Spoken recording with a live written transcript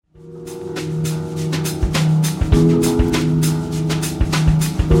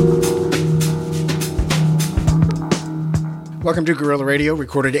Welcome to Guerrilla Radio,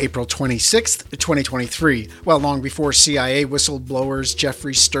 recorded April 26th, 2023. Well, long before CIA whistleblowers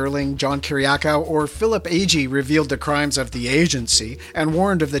Jeffrey Sterling, John Kiriakou, or Philip Agee revealed the crimes of the agency and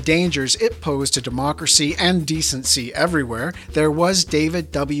warned of the dangers it posed to democracy and decency everywhere, there was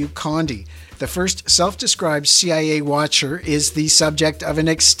David W. Conde. The first self-described CIA watcher is the subject of an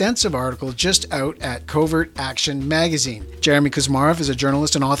extensive article just out at Covert Action magazine. Jeremy Kuzmarov is a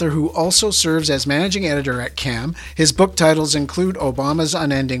journalist and author who also serves as managing editor at CAM. His book titles include Obama's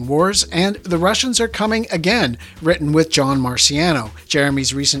Unending Wars and The Russians Are Coming Again, written with John Marciano.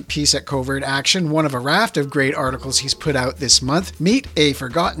 Jeremy's recent piece at Covert Action, one of a raft of great articles he's put out this month, Meet a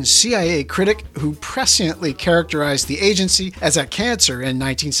Forgotten CIA Critic Who Presciently Characterized the Agency as a Cancer in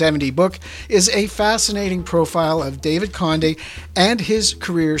 1970 book, is a fascinating profile of David Conde and his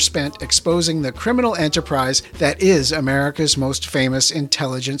career spent exposing the criminal enterprise that is America's most famous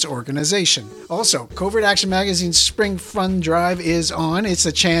intelligence organization. Also, Covert Action Magazine's Spring Fund Drive is on. It's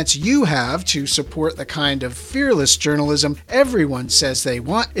a chance you have to support the kind of fearless journalism everyone says they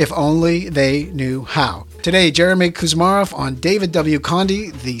want, if only they knew how. Today, Jeremy Kuzmarov on David W.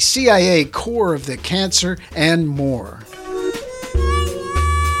 Conde, the CIA core of the cancer, and more.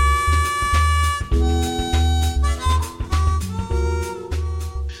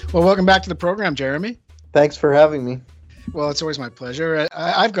 Well, welcome back to the program, Jeremy. Thanks for having me. Well, it's always my pleasure.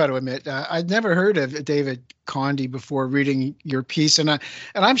 I've got to admit, I'd never heard of David Conde before reading your piece, and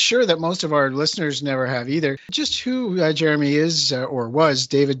I'm sure that most of our listeners never have either. Just who, Jeremy, is or was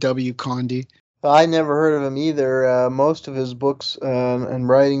David W. Conde? I never heard of him either. Most of his books and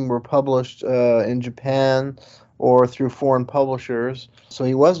writing were published in Japan or through foreign publishers. So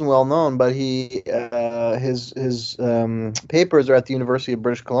he wasn't well known, but his papers are at the University of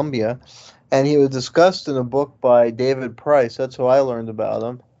British Columbia, and he was discussed in a book by David Price. That's how I learned about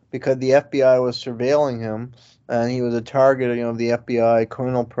him, because the FBI was surveilling him, and he was a target, of the FBI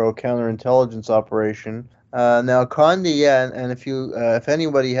Colonel Pro counterintelligence operation. Now Conde, and if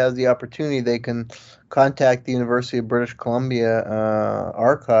anybody has the opportunity, they can contact the University of British Columbia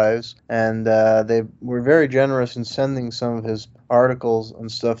archives, and they were very generous in sending some of his articles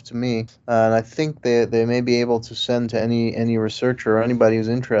and stuff to me, and I think they may be able to send to any researcher or anybody who's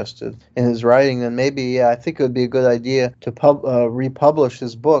interested in his writing. And maybe I think it would be a good idea to republish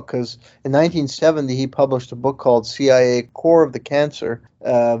his book, because in 1970 he published a book called CIA Core of the Cancer,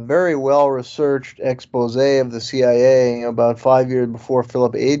 a very well-researched expose of the CIA about 5 years before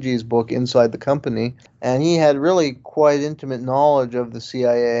Philip Agee's book Inside the Company. And he had really quite intimate knowledge of the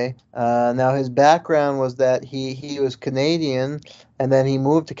CIA. Now, his background was that he was Canadian, and then he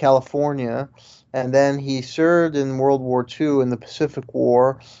moved to California, and then he served in World War II in the Pacific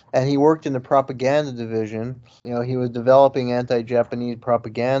War, and he worked in the propaganda division. He was developing anti-Japanese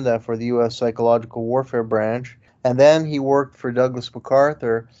propaganda for the U.S. Psychological Warfare Branch. And then he worked for Douglas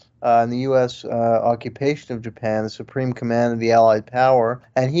MacArthur in the U.S. occupation of Japan, the Supreme Command of the Allied Power,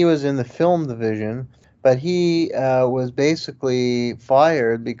 and he was in the film division. But he was basically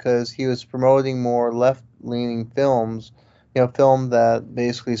fired because he was promoting more left-leaning films, film that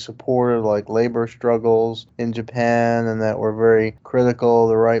basically supported like labor struggles in Japan and that were very critical of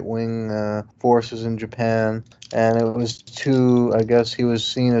the right-wing forces in Japan. And it was he was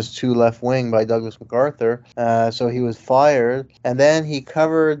seen as too left-wing by Douglas MacArthur, so he was fired. And then he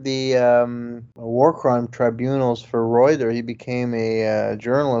covered the war crime tribunals for Reuters. He became a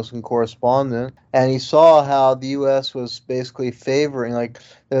journalist and correspondent, and he saw how the U.S. was basically favoring,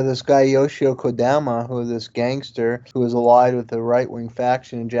 this guy Yoshio Kodama, who was this gangster who was allied with the right-wing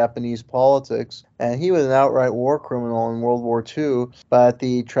faction in Japanese politics, and he was an outright war criminal in World War II, but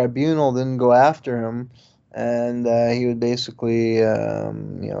the tribunal didn't go after him, and he was basically,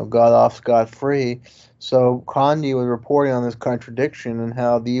 got off scot-free. So Conde was reporting on this contradiction and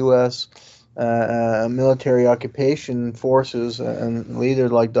how the U.S. Military occupation forces and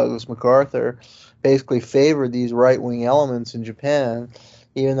leaders like Douglas MacArthur basically favored these right-wing elements in Japan,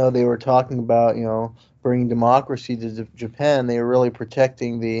 even though they were talking about, bringing democracy to Japan. They were really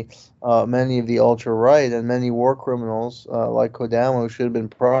protecting the many of the ultra-right, and many war criminals like Kodama, who should have been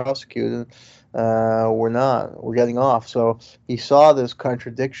prosecuted, we're getting off. So he saw this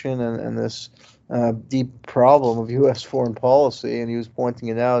contradiction and this deep problem of U.S. foreign policy, and he was pointing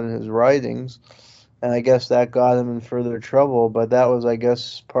it out in his writings. And I guess that got him in further trouble, but that was, I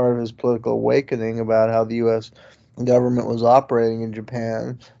guess, part of his political awakening about how the U.S. government was operating in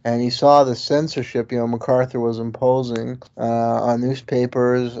Japan, and he saw the censorship, MacArthur was imposing on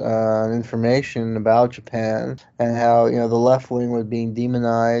newspapers and information about Japan, and how, the left wing was being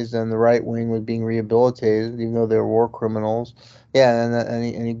demonized and the right wing was being rehabilitated, even though they were war criminals. Yeah,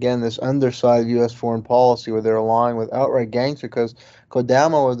 and again, this underside U.S. foreign policy where they're aligned with outright gangster, because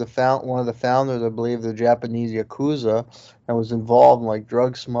Kodama was one of the founders, I believe, of the Japanese Yakuza, and was involved in like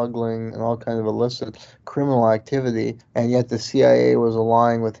drug smuggling and all kinds of illicit criminal activity, and yet the CIA was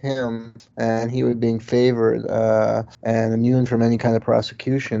aligned with him, and he was being favored and immune from any kind of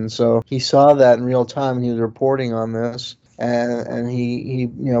prosecution. So he saw that in real time, and he was reporting on this. And he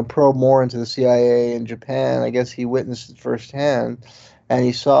probed more into the CIA in Japan. I guess he witnessed it firsthand, and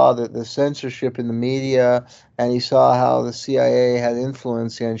he saw that the censorship in the media, and he saw how the CIA had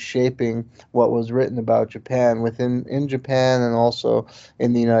influence in shaping what was written about Japan in Japan, and also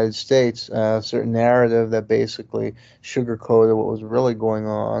in the United States, a certain narrative that basically sugarcoated what was really going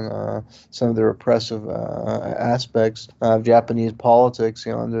on, some of the repressive aspects of Japanese politics,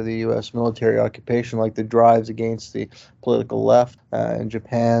 under the U.S. military occupation, like the drives against the political left in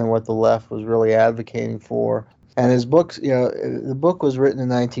Japan, what the left was really advocating for. And his books, the book was written in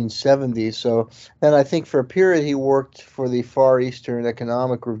 1970. So then I think for a period he worked for the Far Eastern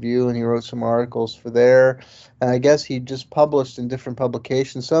Economic Review, and he wrote some articles for there. And I guess he just published in different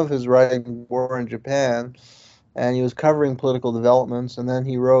publications. Some of his writing were in Japan, and he was covering political developments. And then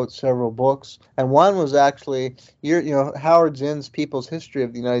he wrote several books. And one was actually, Howard Zinn's People's History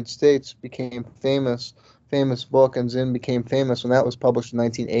of the United States became famous book, and Zinn became famous when that was published in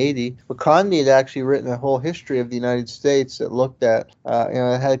 1980. But Condi had actually written a whole history of the United States that looked at,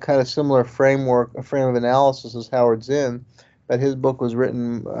 it had a kind of similar frame of analysis as Howard Zinn, but his book was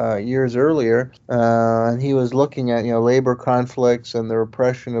written years earlier, and he was looking at, labor conflicts and the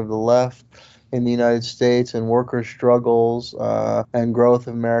repression of the left in the United States, and worker struggles and growth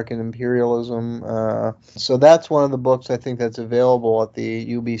of American imperialism. So that's one of the books I think that's available at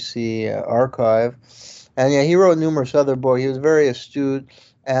the UBC archive. And yeah, he wrote numerous other books. He was a very astute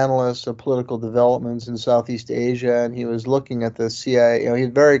analyst of political developments in Southeast Asia, and he was looking at the CIA. He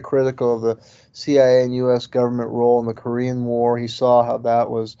was very critical of the CIA and U.S. government role in the Korean War. He saw how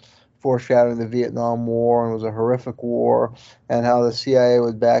that was foreshadowing the Vietnam War and was a horrific war, and how the CIA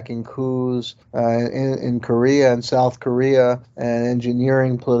was backing coups in Korea and South Korea, and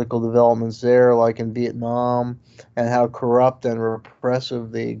engineering political developments there, like in Vietnam, and how corrupt and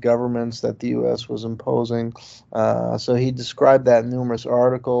repressive the governments that the U.S. was imposing. So he described that in numerous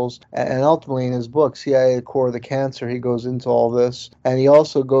articles, and ultimately in his book, CIA, the Core of the Cancer, he goes into all this, and he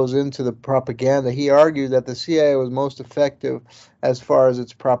also goes into the propaganda. He argued that the CIA was most effective as far as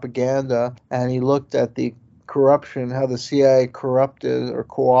its propaganda, and he looked at the corruption, how the CIA corrupted or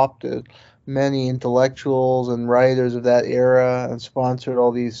co-opted many intellectuals and writers of that era, and sponsored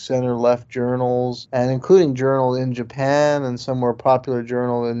all these center-left journals, and including journals in Japan, and some more popular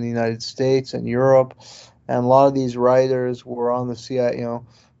journal in the United States and Europe. And a lot of these writers were on the CIA,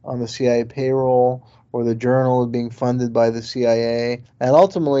 on the CIA payroll, or the journal was being funded by the CIA. And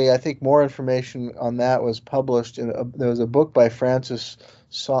ultimately, I think more information on that was published. There was a book by Francis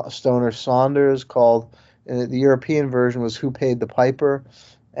Stoner Saunders called, the European version was Who Paid the Piper?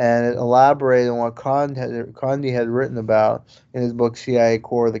 And it elaborated on what Condi had written about in his book CIA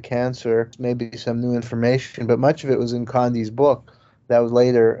Core of the Cancer, maybe some new information, but much of it was in Condi's book. That was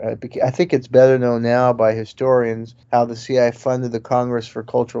later, I think it's better known now by historians, how the CIA funded the Congress for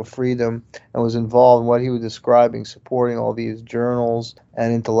Cultural Freedom and was involved in what he was describing, supporting all these journals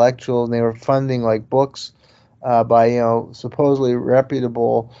and intellectuals. And they were funding like books by, supposedly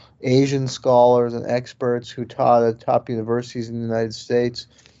reputable Asian scholars and experts who taught at top universities in the United States.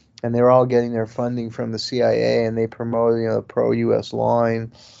 And they were all getting their funding from the CIA, and they promoted, the pro-U.S.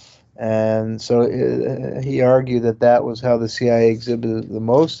 line. And so he argued that that was how the CIA exhibited the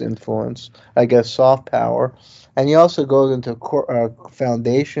most influence, I guess, soft power. And he also goes into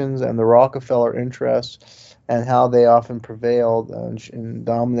foundations and the Rockefeller interests, and how they often prevailed in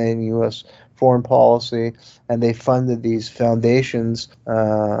dominating U.S. foreign policy. And they funded these foundations,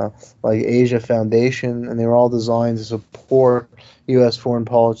 like Asia Foundation, and they were all designed to support U.S. foreign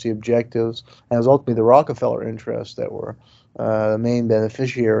policy objectives. And it was ultimately the Rockefeller interests that were the main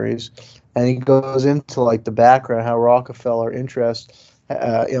beneficiaries. And he goes into like the background, how Rockefeller interests,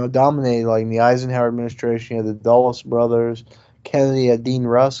 dominated. Like in the Eisenhower administration, you had the Dulles brothers. Kennedy had Dean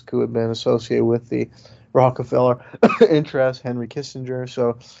Rusk, who had been associated with the Rockefeller interests, Henry Kissinger.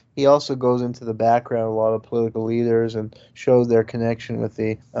 So he also goes into the background of a lot of political leaders and shows their connection with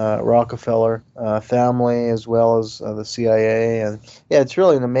the Rockefeller family as well as the CIA. And yeah, it's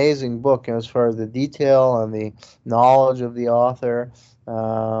really an amazing book, as far as the detail and the knowledge of the author,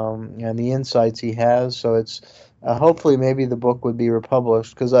 and the insights he has. So it's hopefully maybe the book would be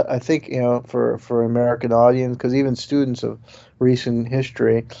republished, because I think, for American audience, because even students of recent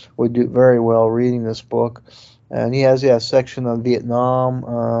history would do very well reading this book. And he has, yeah, a section on Vietnam.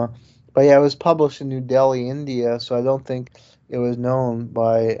 But yeah, it was published in New Delhi, India, so I don't think it was known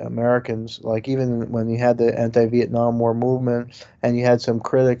by Americans. Like, even when you had the anti-Vietnam War movement, and you had some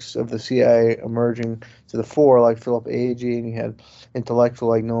critics of the CIA emerging to the fore, like Philip Agee, and you had intellectual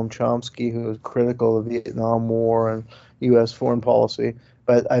like Noam Chomsky, who was critical of the Vietnam War and U.S. foreign policy.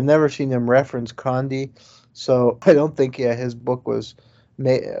 But I've never seen him reference Condi, so I don't think, yeah, his book was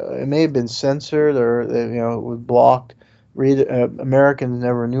it may have been censored, or it was blocked. Americans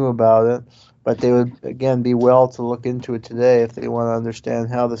never knew about it, but they would again be well to look into it today if they want to understand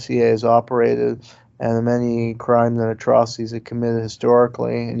how the CIA has operated and the many crimes and atrocities it committed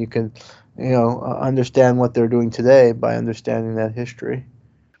historically. And you can, understand what they're doing today by understanding that history.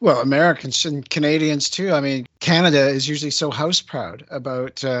 Well, Americans and Canadians too. I mean, Canada is usually so house proud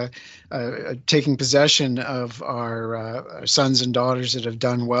about taking possession of our sons and daughters that have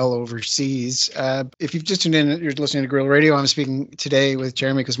done well overseas. If you've just tuned in, you're listening to Guerrilla Radio. I'm speaking today with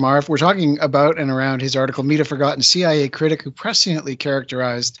Jeremy Kuzmarov. We're talking about and around his article, Meet a Forgotten CIA Critic Who Presciently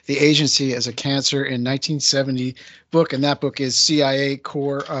Characterized the Agency as a Cancer in 1970 book. And that book is CIA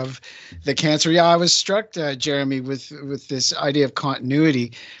Core of the Cancer. Yeah, I was struck, Jeremy, with this idea of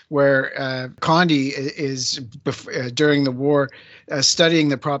continuity, where Condi is during the war studying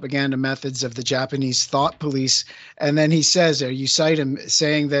the propaganda methods of the Japanese thought police, and then he says, you cite him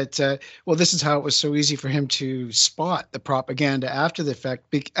saying that, well, this is how it was so easy for him to spot the propaganda after the fact,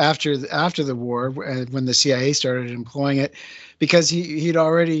 after the war, when the CIA started employing it, because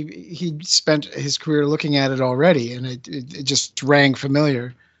he'd spent his career looking at it already, and it just rang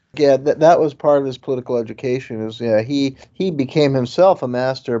familiar. Yeah, that was part of his political education. Is, yeah, he became himself a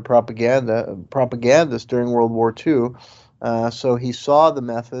master of propagandist during World War II. So he saw the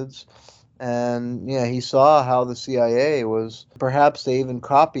methods, and yeah, he saw how the CIA was. Perhaps they even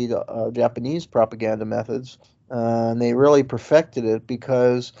copied Japanese propaganda methods, and they really perfected it,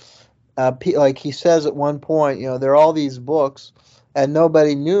 because, like he says at one point, there are all these books, and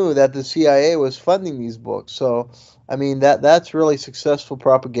nobody knew that the CIA was funding these books. So, I mean, that's really successful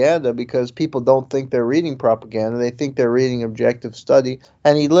propaganda, because people don't think they're reading propaganda. They think they're reading objective study.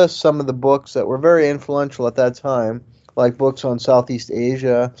 And he lists some of the books that were very influential at that time, like books on Southeast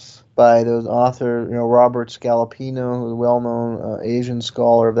Asia by those author, Robert Scalapino, who's a well-known Asian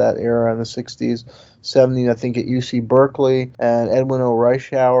scholar of that era in the 60s, 70s, I think, at UC Berkeley. And Edwin O.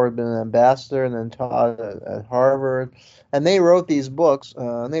 Reischauer had been an ambassador and then taught at Harvard. And they wrote these books,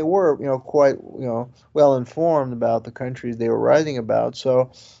 and they were, quite, well informed about the countries they were writing about.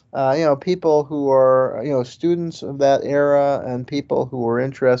 So, people who are, students of that era, and people who were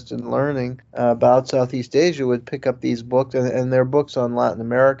interested in learning about Southeast Asia would pick up these books, and their books on Latin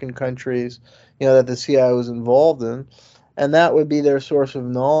American countries, that the CIA was involved in. And that would be their source of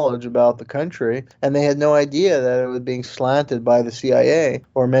knowledge about the country. And they had no idea that it was being slanted by the CIA,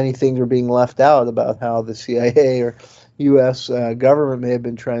 or many things were being left out about how the CIA or U.S. Government may have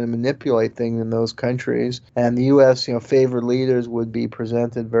been trying to manipulate things in those countries. And the U.S. favored leaders would be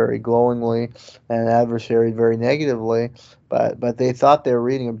presented very glowingly, and adversaries very negatively. But they thought they were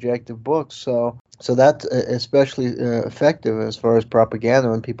reading objective books. So that's especially effective as far as propaganda,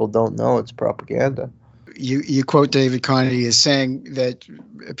 when people don't know it's propaganda. You quote David Condi as saying that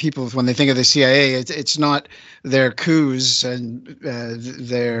people, when they think of the CIA, it's not their coups and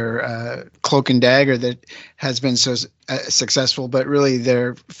their cloak and dagger that has been so successful, but really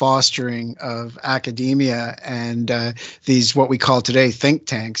their fostering of academia and these, what we call today, think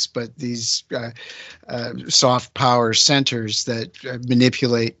tanks, but these soft power centers that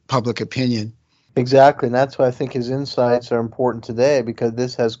manipulate public opinion. Exactly, and that's why I think his insights are important today, because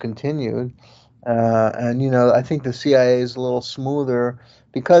this has continued. And I think the CIA is a little smoother,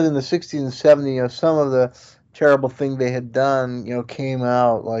 because in the 60s and 70s, some of the terrible thing they had done, came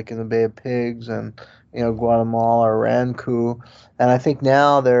out, like in the Bay of Pigs and Guatemala, Iran coup. And I think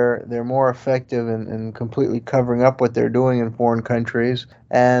now they're more effective in completely covering up what they're doing in foreign countries.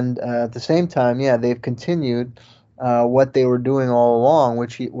 And at the same time, yeah, they've continued what they were doing all along,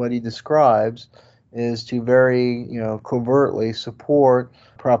 what he describes is to very covertly support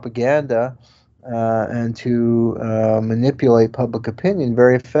propaganda and to manipulate public opinion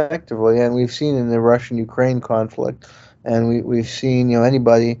very effectively. And we've seen in the Russian-Ukraine conflict, and we've seen,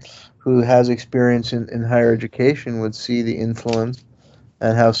 anybody who has experience in higher education would see the influence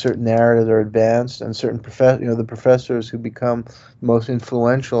and how certain narratives are advanced, and certain the professors who become most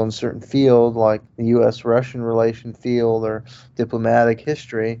influential in certain field, like the U.S.-Russian relation field or diplomatic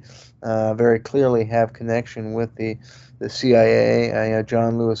history, very clearly have connection with the CIA.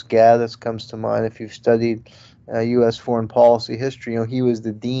 John Lewis Gaddis comes to mind. If you've studied U.S. foreign policy history, he was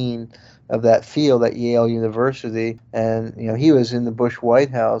the dean of that field at Yale University, and he was in the Bush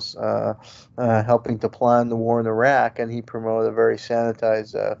White House helping to plan the war in Iraq, and he promoted a very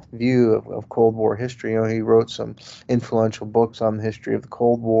sanitized view of Cold War history. He wrote some influential books on the history of the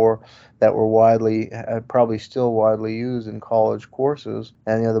Cold War that were probably still widely used in college courses,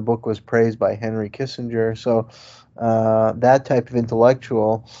 and the book was praised by Henry Kissinger. So that type of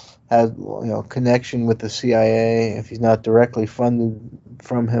intellectual has connection with the CIA. If he's not directly funded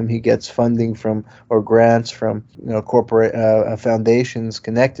from him, he gets funding from or grants from corporate foundations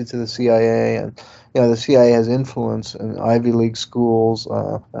connected to the CIA, and the CIA has influence in Ivy League schools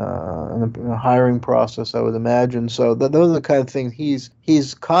and the hiring process, I would imagine. So those are the kind of things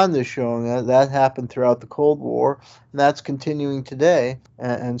he's kind of showing that happened throughout the Cold War, and that's continuing today.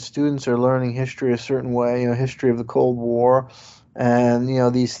 And students are learning history a certain way, history of the Cold War. And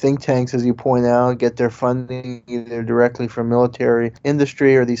these think tanks, as you point out, get their funding either directly from military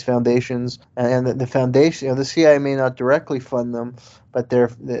industry or these foundations. And the foundation, the CIA may not directly fund them, but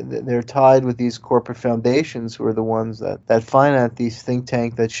they're tied with these corporate foundations who are the ones that finance these think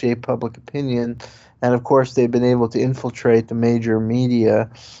tanks that shape public opinion. And of course, they've been able to infiltrate the major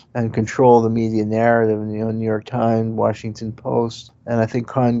media and control the media narrative. New York Times, Washington Post, and I think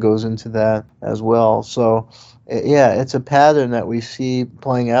Khan goes into that as well. So, yeah, it's a pattern that we see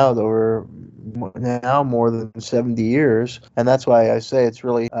playing out over now more than 70 years, and that's why I say it's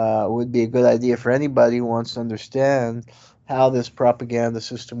really would be a good idea for anybody who wants to understand how this propaganda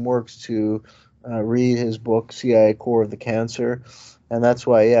system works to read his book, CIA Core of the Cancer. And that's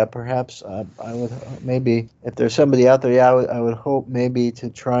why, yeah, perhaps I would maybe, if there's somebody out there, I would hope maybe to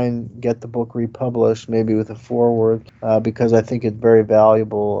try and get the book republished, maybe with a foreword, because I think it's very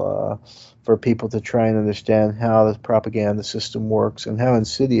valuable for people to try and understand how the propaganda system works and how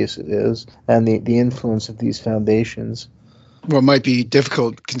insidious it is, and the influence of these foundations. Well, it might be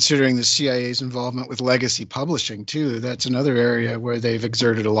difficult considering the CIA's involvement with legacy publishing, too. That's another area where they've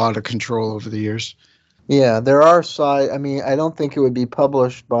exerted a lot of control over the years. Yeah, there are I mean, I don't think it would be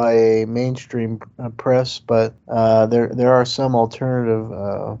published by a mainstream press, but there are some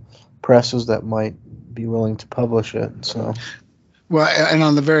alternative presses that might be willing to publish it. So. Well, and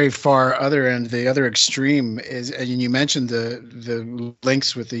on the very far other end, the other extreme is, and you mentioned the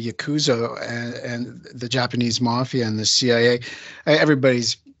links with the Yakuza and the Japanese mafia and the CIA.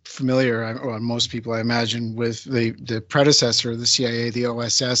 Everybody's familiar, or most people, I imagine, with the predecessor of the CIA, the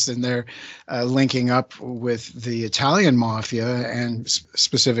OSS, and they're linking up with the Italian mafia, and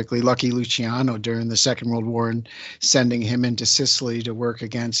specifically Lucky Luciano during the Second World War, and sending him into Sicily to work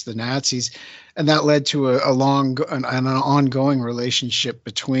against the Nazis. And that led to an ongoing relationship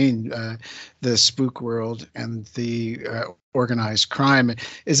between the spook world and the organized crime.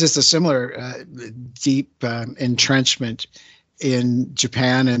 Is this a similar deep entrenchment in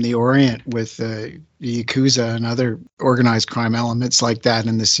Japan and the Orient with the Yakuza and other organized crime elements like that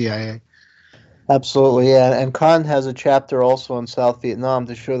in the CIA? Absolutely, yeah. And Khan has a chapter also on South Vietnam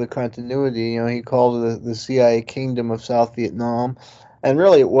to show the continuity. He called it the CIA Kingdom of South Vietnam. And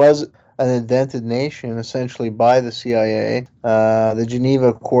really, it was an invented nation essentially by the CIA. The Geneva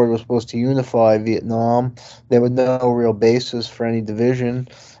Accord was supposed to unify Vietnam. There was no real basis for any division.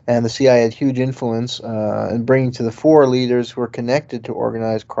 And the CIA had huge influence in bringing to the fore leaders who were connected to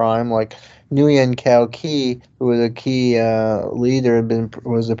organized crime, like Nguyen Cao Ky, who was a key leader,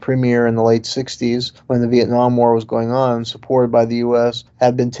 was a premier in the late 60s when the Vietnam War was going on, supported by the U.S.,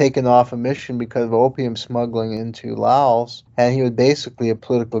 had been taken off a mission because of opium smuggling into Laos, and he was basically a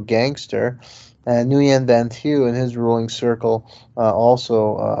political gangster. And Nguyen Van Thieu and his ruling circle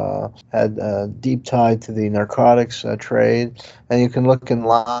also had a deep tie to the narcotics trade. And you can look in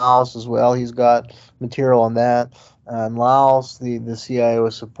Laos as well. He's got material on that. In Laos, the CIA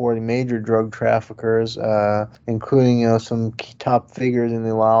was supporting major drug traffickers, including some key top figures in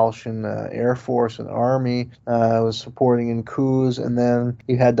the Laotian Air Force and Army. Was supporting in coups, and then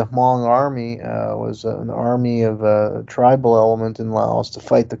you had the Hmong Army, was an army of tribal element in Laos to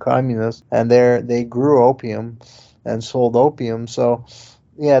fight the communists, and they grew opium and sold opium. So,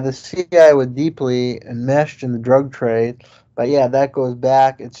 yeah, the CIA was deeply enmeshed in the drug trade. But yeah, that goes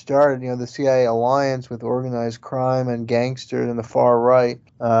back. It started, the CIA alliance with organized crime and gangsters in the far right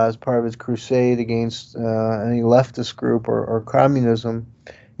as part of its crusade against any leftist group or communism.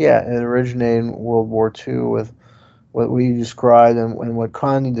 Yeah, it originated in World War II with what we described and what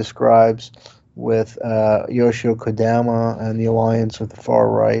Kanye describes with Yoshio Kodama and the alliance with the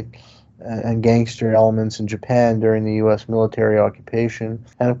far right and gangster elements in Japan during the U.S. military occupation.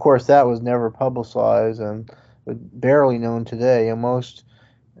 And of course, that was never publicized and barely known today. Most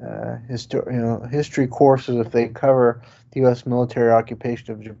history courses, if they cover the U.S. military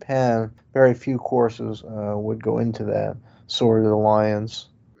occupation of Japan, very few courses would go into that sort of alliance.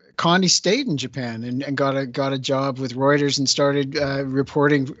 Condi stayed in Japan and got a job with Reuters and started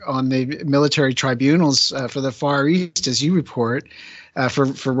reporting on the military tribunals for the Far East, as you report, for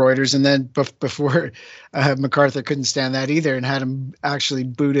Reuters. And then before MacArthur couldn't stand that either and had him actually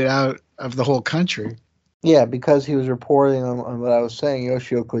booted out of the whole country. Yeah, because he was reporting on what I was saying,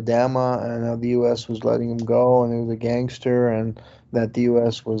 Yoshio Kodama, and how the U.S. was letting him go, and he was a gangster, and that the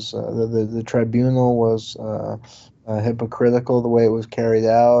U.S. was the tribunal was hypocritical the way it was carried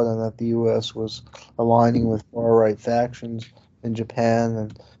out, and that the U.S. was aligning with far right factions in Japan.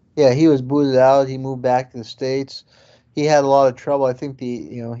 And yeah, he was booted out. He moved back to the States. He had a lot of trouble. I think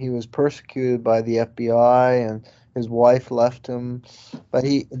he was persecuted by the FBI, and his wife left him. But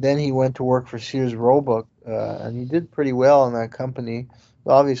he went to work for Sears Roebuck, and he did pretty well in that company.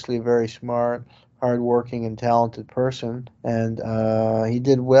 Obviously, a very smart, hardworking, and talented person, and he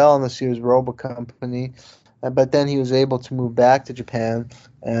did well in the Sears Roebuck company. But then he was able to move back to Japan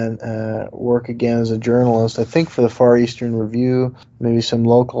and work again as a journalist. I think for the Far Eastern Review, maybe some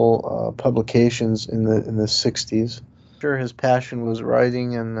local publications in the 60s. Sure, his passion was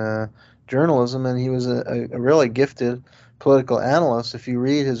writing and journalism, and he was a really gifted political analyst. If you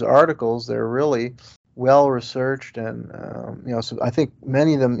read his articles, they're really well researched, and so I think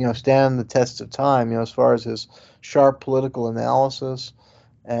many of them stand the test of time. As far as his sharp political analysis,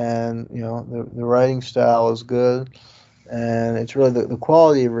 and the writing style is good, and it's really the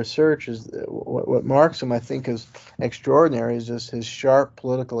quality of research is what marks him. I think is extraordinary is just his sharp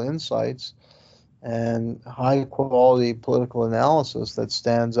political insights and high quality political analysis that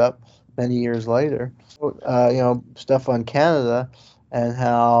stands up many years later. Stuff on Canada and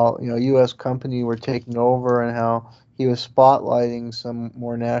how U.S. company were taking over and how he was spotlighting some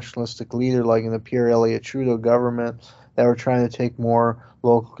more nationalistic leader like in the Pierre Elliott Trudeau government that were trying to take more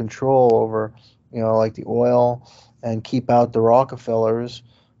local control over like the oil and keep out the Rockefellers.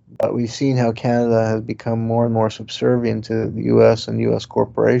 But we've seen how Canada has become more and more subservient to the U.S. and U.S.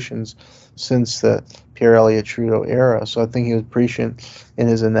 corporations since the Pierre Elliott Trudeau era. So I think he was prescient in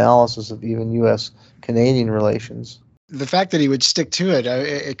his analysis of even U.S.-Canadian relations. The fact that he would stick to it,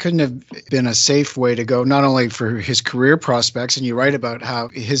 it couldn't have been a safe way to go, not only for his career prospects, and you write about how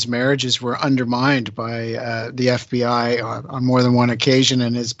his marriages were undermined by the FBI on more than one occasion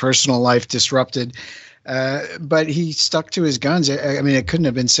and his personal life disrupted. But he stuck to his guns. I mean, it couldn't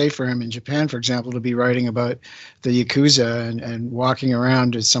have been safe for him in Japan, for example, to be writing about the Yakuza and walking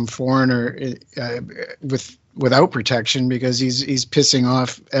around as some foreigner without protection because he's pissing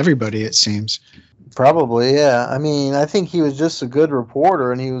off everybody, it seems. Probably, yeah. I mean, I think he was just a good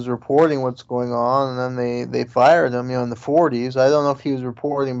reporter, and he was reporting what's going on, and then they fired him, in the 40s. I don't know if he was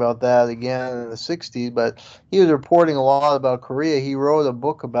reporting about that again in the 60s, but he was reporting a lot about Korea. He wrote a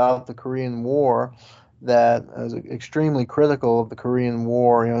book about the Korean War that is extremely critical of the Korean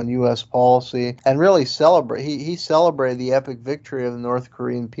War, and U.S. policy, and really he celebrated the epic victory of the North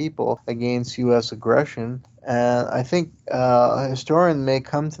Korean people against U.S. aggression. And I think a historian may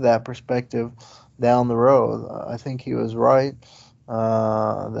come to that perspective down the road. I think he was right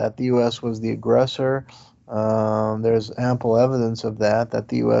that the U.S. was the aggressor. There's ample evidence of that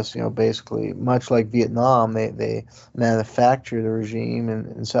the U.S., basically, much like Vietnam, they manufactured a regime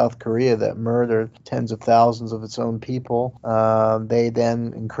in South Korea that murdered tens of thousands of its own people. They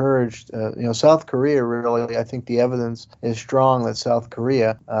then encouraged, South Korea really, I think the evidence is strong that South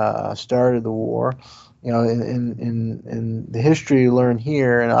Korea started the war. In the history you learn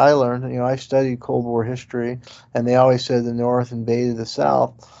here, and I learned, I studied Cold War history, and they always said the North invaded the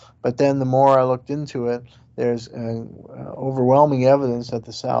South. But then the more I looked into it, there's overwhelming evidence that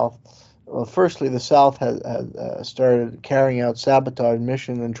the South, well, firstly, the South had started carrying out sabotage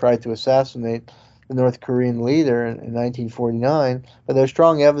mission and tried to assassinate the North Korean leader in 1949. But there's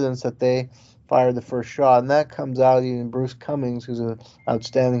strong evidence that they fired the first shot, and that comes out even Bruce Cummings, who's an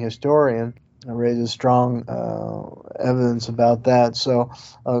outstanding historian, raises strong evidence about that. So,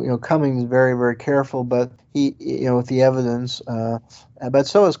 Cummings is very, very careful, but he, with the evidence, but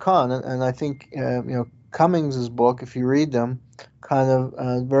so is Kahn, and I think, Cummings's book, if you read them, kind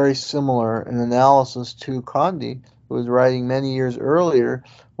of very similar in analysis to Condi, who was writing many years earlier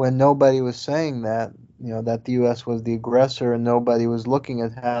when nobody was saying that, that the U.S. was the aggressor, and nobody was looking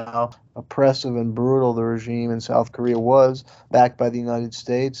at how oppressive and brutal the regime in South Korea was, backed by the United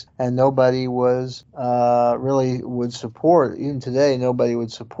States, and nobody was really would support, even today, nobody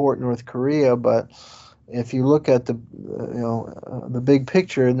would support North Korea, but if you look at the big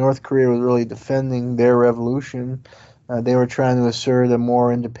picture, North Korea was really defending their revolution. They were trying to assert a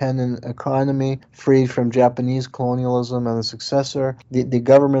more independent economy, freed from Japanese colonialism and the successor. The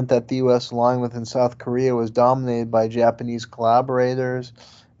government that the U.S. aligned with in South Korea was dominated by Japanese collaborators,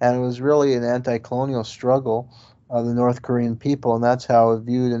 and it was really an anti-colonial struggle of the North Korean people, and that's how it's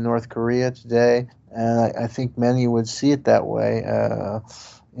viewed in North Korea today. And I think many would see it that way.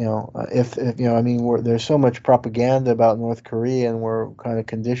 If I mean, there's so much propaganda about North Korea, and we're kind of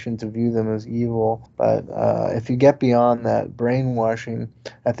conditioned to view them as evil. But if you get beyond that brainwashing,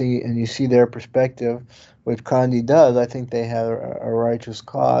 I think, and you see their perspective, which Condi does, I think they had a righteous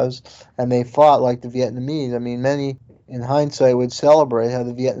cause, and they fought like the Vietnamese. I mean, many in hindsight would celebrate how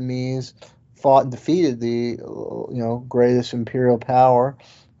the Vietnamese fought and defeated the greatest imperial power,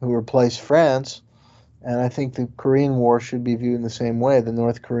 who replaced France. And I think the Korean War should be viewed in the same way. The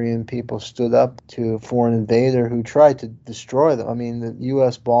North Korean people stood up to a foreign invader who tried to destroy them. I mean, the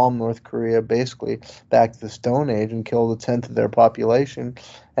U.S. bombed North Korea basically back to the Stone Age and killed a tenth of their population,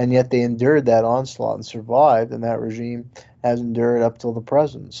 and yet they endured that onslaught and survived, and that regime has endured up till the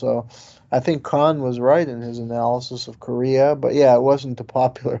present. So I think Khan was right in his analysis of Korea, but yeah, it wasn't the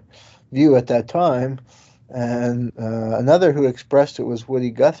popular view at that time. And another who expressed it was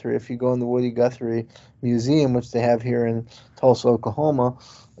Woody Guthrie. If you go in the Woody Guthrie Museum, which they have here in Tulsa, Oklahoma,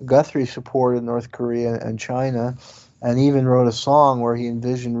 Guthrie supported North Korea and China, and even wrote a song where he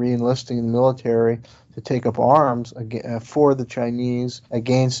envisioned re-enlisting in the military to take up arms for the Chinese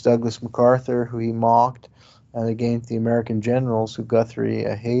against Douglas MacArthur, who he mocked, and against the American generals who Guthrie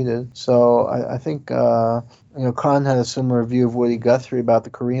hated. So I think Khan had a similar view of Woody Guthrie about the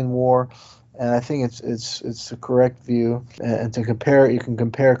Korean War. And I think it's the correct view. And to compare it, you can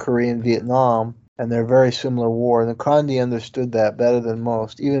compare Korea and Vietnam, and they're very similar war. And Condi understood that better than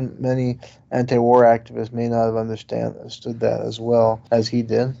most. Even many anti-war activists may not have understood that as well as he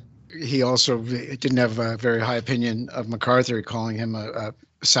did. He also didn't have a very high opinion of MacArthur, calling him a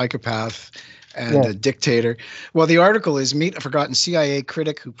psychopath and a dictator. Well, the article is Meet a Forgotten CIA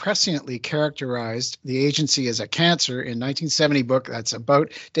Critic Who Presciently Characterized the Agency as a Cancer in 1970 book. That's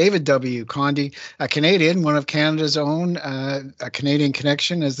about David W. Condi, a Canadian, one of Canada's own, a Canadian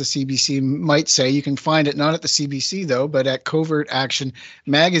connection, as the CBC might say. You can find it not at the CBC, though, but at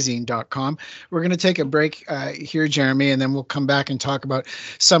covertactionmagazine.com. We're going to take a break here, Jeremy, and then we'll come back and talk about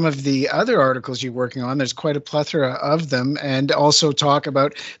some of the other articles you're working on. There's quite a plethora of them, and also talk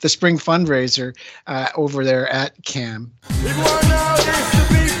about the spring fundraiser over there at CAM.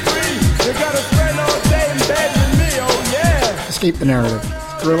 Escape the narrative.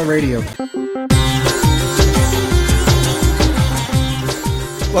 Guerrilla Radio.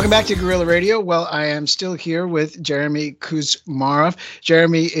 Welcome back to Guerrilla Radio. Well, I am still here with Jeremy Kuzmarov.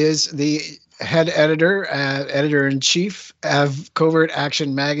 Jeremy is the head editor, editor-in-chief of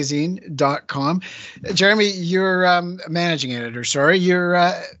covertactionmagazine.com. Jeremy, you're managing editor, sorry.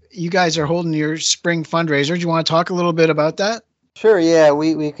 You guys are holding your spring fundraiser. Do you want to talk a little bit about that? Sure, yeah.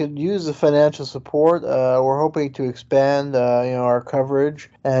 We could use the financial support. We're hoping to expand our coverage.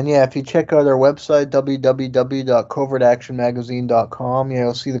 And yeah, if you check out our website, www.covertactionmagazine.com,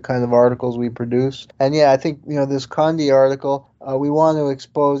 you'll see the kind of articles we produce. And yeah, I think this Condi article, we want to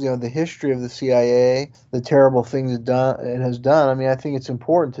expose the history of the CIA, the terrible things it has done. I mean, I think it's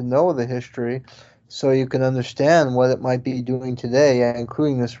important to know the history so you can understand what it might be doing today,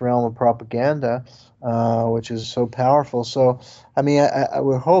 including this realm of propaganda, which is so powerful. So, I mean, I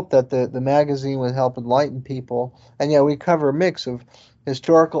would hope that the magazine would help enlighten people. And yeah, we cover a mix of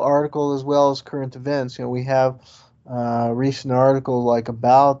historical articles as well as current events. We have recent articles like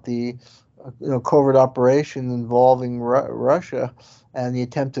about the covert operation involving Russia and the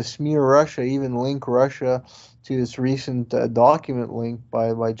attempt to smear Russia, even link Russia to this recent document link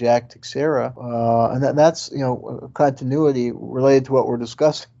by Jack Teixeira. And that's continuity related to what we're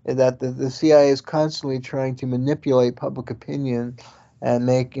discussing, that the CIA is constantly trying to manipulate public opinion and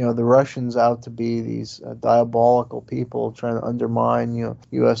make the Russians out to be these diabolical people trying to undermine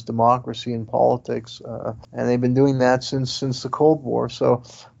U.S. democracy and politics, and they've been doing that since the Cold War. So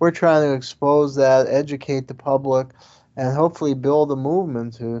we're trying to expose that, educate the public, and hopefully build a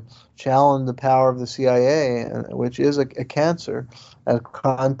movement to challenge the power of the CIA, which is a cancer, as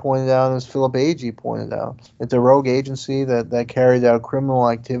Kahn pointed out, as Philip Agee pointed out. It's a rogue agency that carries out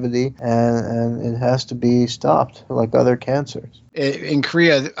criminal activity, and it has to be stopped, like other cancers. In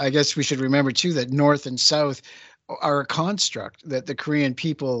Korea, I guess we should remember, too, that North and South are a construct, that the Korean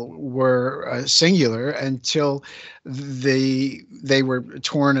people were singular until they were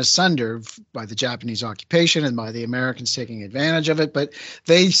torn asunder by the Japanese occupation and by the Americans taking advantage of it. But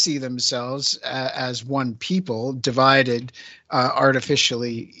they see themselves as one people, divided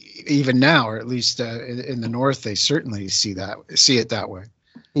artificially, even now, or at least in the North, they certainly see it that way.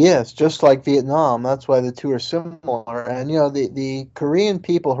 Yes, just like Vietnam. That's why the two are similar. And, the Korean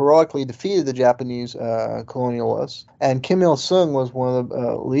people heroically defeated the Japanese colonialists. And Kim Il-sung was one of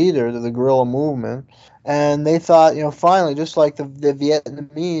the leaders of the guerrilla movement. And they thought, finally, just like the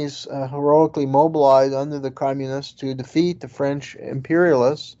Vietnamese heroically mobilized under the communists to defeat the French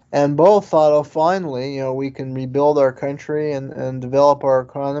imperialists. And both thought, oh, finally, we can rebuild our country and develop our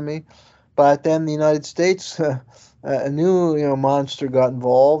economy. But then the United States... a new monster got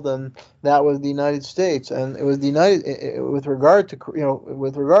involved, and that was the United States. And it was with regard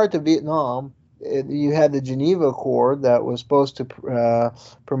to Vietnam, you had the Geneva Accord that was supposed to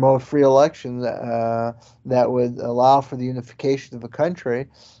promote free elections that would allow for the unification of the country.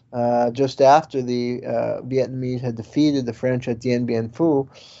 Just after the Vietnamese had defeated the French at Dien Bien Phu,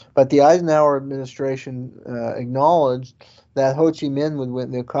 but the Eisenhower administration acknowledged that Ho Chi Minh would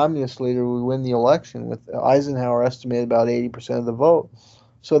win, the communist leader would win the election, with Eisenhower estimated about 80% of the vote.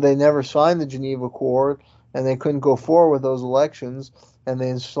 So they never signed the Geneva Accord, and they couldn't go forward with those elections, and they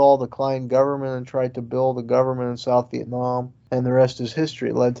installed a Klein government and tried to build a government in South Vietnam, and the rest is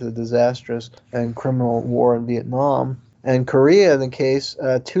history. It led to the disastrous and criminal war in Vietnam. And Korea, in the case,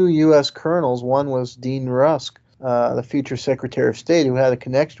 two U.S. colonels, one was Dean Rusk, the future Secretary of State, who had a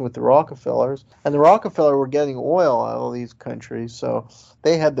connection with the Rockefellers. And the Rockefeller were getting oil out of these countries, so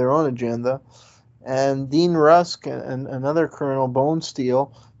they had their own agenda. And Dean Rusk and another Colonel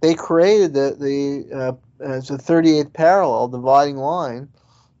Bonesteel, they created the 38th parallel dividing line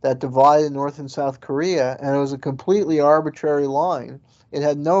that divided North and South Korea, and it was a completely arbitrary line. It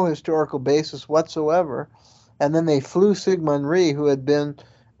had no historical basis whatsoever. And then they flew Syngman Rhee, who had been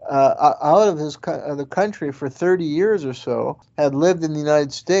out of the country for 30 years or so, had lived in the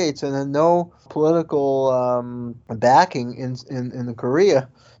United States and had no political backing in the Korea.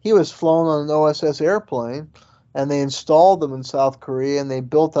 He was flown on an OSS airplane, and they installed him in South Korea, and they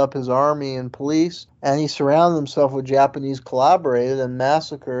built up his army and police, and he surrounded himself with Japanese collaborators and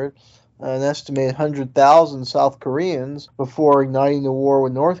massacred an estimated 100,000 South Koreans before igniting the war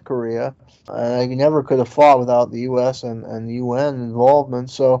with North Korea. And he never could have fought without the U.S. and UN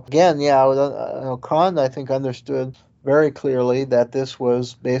involvement. So again, Kahn, I think, understood very clearly that this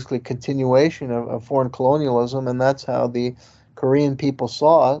was basically a continuation of foreign colonialism, and that's how the Korean people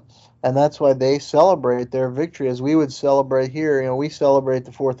saw it, and that's why they celebrate their victory as we would celebrate here. We celebrate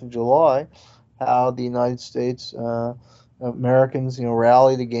the 4th of July, how the United States Americans,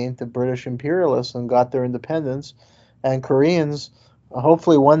 rallied against the British imperialists and got their independence, and Koreans.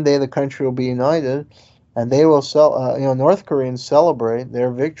 Hopefully, one day the country will be united, and they will North Koreans celebrate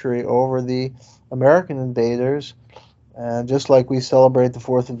their victory over the American invaders, and just like we celebrate the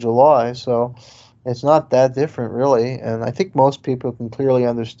 4th of July. So it's not that different, really, and I think most people can clearly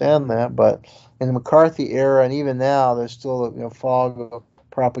understand that. But in the McCarthy era, and even now, there's still a fog of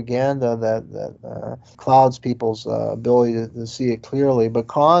propaganda that clouds people's ability to see it clearly. But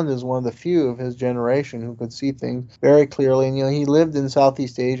Kahn is one of the few of his generation who could see things very clearly. And, he lived in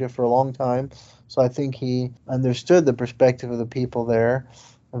Southeast Asia for a long time, so I think he understood the perspective of the people there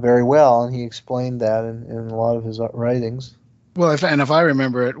very well, and he explained that in a lot of his writings. Well, if I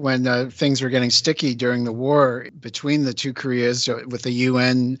remember it, when things were getting sticky during the war between the two Koreas, with the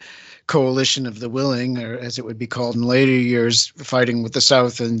UN coalition of the willing, or as it would be called in later years, fighting with the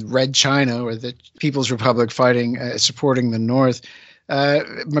South, and Red China, or the People's Republic fighting, supporting the North,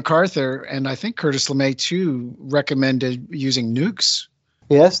 MacArthur and I think Curtis LeMay too recommended using nukes.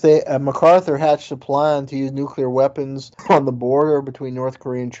 Yes, MacArthur hatched a plan to use nuclear weapons on the border between North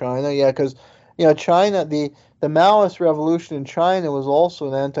Korea and China. Yeah, because China, the Maoist revolution in China was also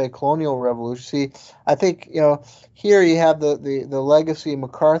an anti-colonial revolution. See, I think, here you have the legacy of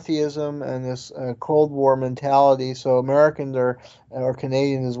McCarthyism and this Cold War mentality. So Americans or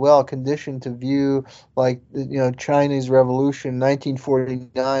Canadians as well, conditioned to view like Chinese Revolution,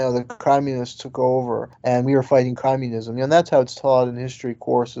 1949, the communists took over and we were fighting communism. And that's how it's taught in history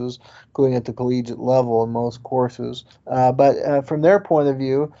courses, including at the collegiate level in most courses. But from their point of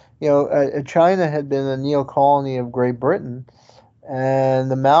view, China had been a neo-colony of Great Britain, and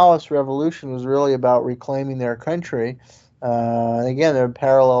the Maoist revolution was really about reclaiming their country. And again, there are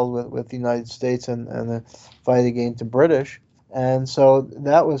parallels with the United States and the fight against the British. And so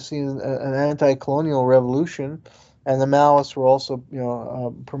that was seen as an anti-colonial revolution. And the Maoists were also,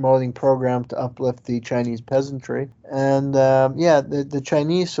 promoting programs to uplift the Chinese peasantry. And the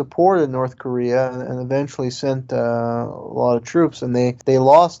Chinese supported North Korea and eventually sent a lot of troops. And they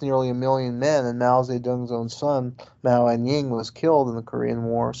lost nearly 1 million men. And Mao Zedong's own son, Mao Anying, was killed in the Korean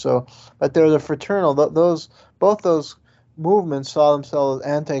War. So, but there was a fraternal. Both those movements saw themselves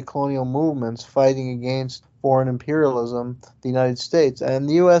as anti-colonial movements fighting against foreign imperialism, the United States. And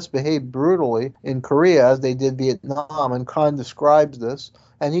the U.S. behaved brutally in Korea as they did Vietnam, and Khan describes this.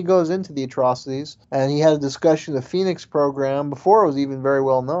 And he goes into the atrocities, and he had a discussion of the Phoenix program before it was even very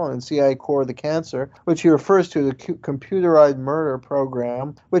well known in CIA Core of the Cancer, which he refers to as the computerized murder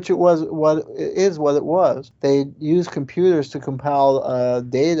program, which it was what it was. They used computers to compile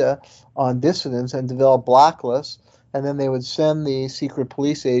data on dissidents and develop blacklists. And then they would send the secret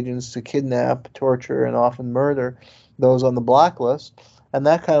police agents to kidnap, torture, and often murder those on the blacklist. And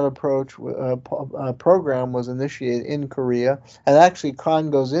that kind of approach program was initiated in Korea. And actually,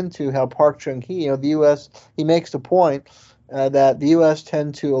 Khan goes into how Park Chung-hee, the U.S., he makes the point that the U.S.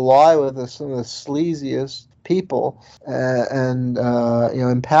 tend to ally with some of the sleaziest people and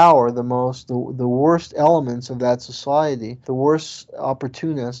empower the worst elements of that society, the worst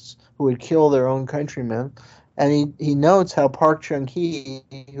opportunists who would kill their own countrymen. And he notes how Park Chung-hee,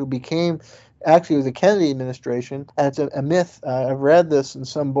 who became, actually was the Kennedy administration, and it's a myth. I've read this in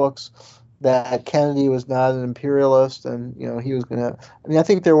some books, that Kennedy was not an imperialist, and he was going to. I mean, I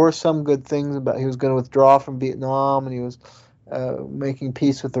think there were some good things about he was going to withdraw from Vietnam, and he was making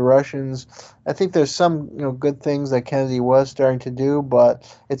peace with the Russians. I think there's some good things that Kennedy was starting to do, but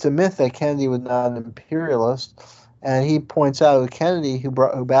it's a myth that Kennedy was not an imperialist. And he points out that Kennedy, who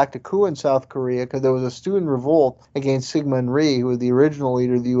backed a coup in South Korea because there was a student revolt against Syngman Rhee, who was the original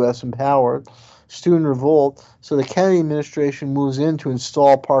leader the U.S. empowered, student revolt. So the Kennedy administration moves in to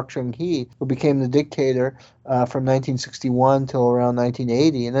install Park Chung-hee, who became the dictator from 1961 till around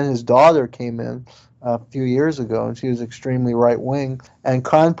 1980. And then his daughter came in a few years ago, and she was extremely right-wing. And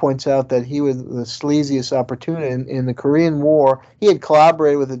Khan points out that he was the sleaziest opportunist in the Korean War. He had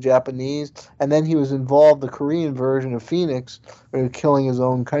collaborated with the Japanese, and then he was involved in the Korean version of Phoenix, killing his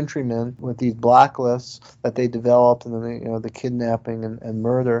own countrymen with these blacklists that they developed, and then the kidnapping and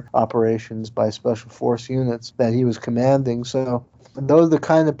murder operations by special force units that he was commanding. So those are the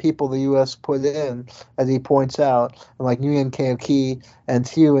kind of people the U.S. put in, as he points out, and like Nguyen Cao Ky and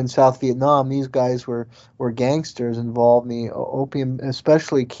Thieu in South Vietnam. These guys were gangsters involved in the opium,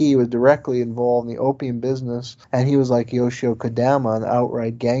 especially Ky was directly involved in the opium business, and he was like Yoshio Kodama, an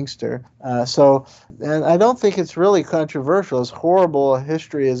outright gangster. And I don't think it's really controversial, as horrible a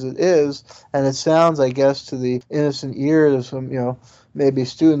history as it is, and it sounds, I guess, to the innocent ears of some, maybe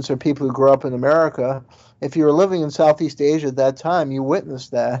students or people who grew up in America. If you were living in Southeast Asia at that time, you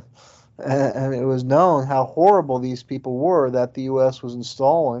witnessed that. And it was known how horrible these people were that the U.S. was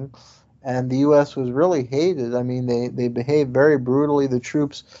installing. And the U.S. was really hated. I mean, they behaved very brutally. The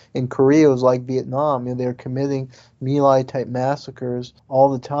troops in Korea was like Vietnam. They were committing My Lai-type massacres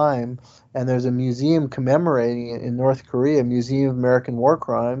all the time. And there's a museum commemorating it in North Korea, Museum of American War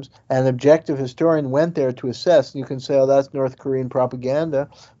Crimes. And an objective historian went there to assess. And you can say, oh, that's North Korean propaganda.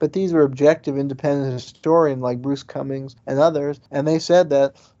 But these were objective, independent historians like Bruce Cummings and others. And they said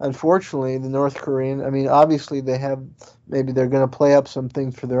that, unfortunately, the North Korean, I mean, obviously maybe they're going to play up some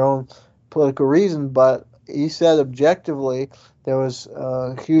things for their own political reason, but he said objectively there was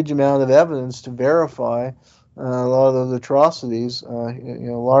a huge amount of evidence to verify a lot of those atrocities, a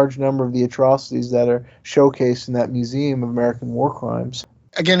large number of the atrocities that are showcased in that Museum of American War Crimes.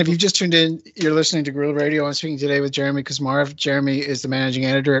 Again, if you've just tuned in, you're listening to Guerrilla Radio. I'm speaking today with Jeremy Kuzmarov. Jeremy is the managing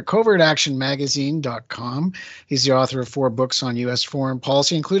editor at covertactionmagazine.com. He's the author of 4 books on U.S. foreign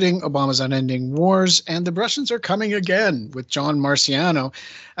policy, including Obama's Unending Wars and The Russians Are Coming Again with John Marciano.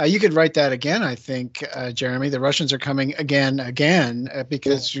 You could write that again, I think, Jeremy. The Russians are coming again,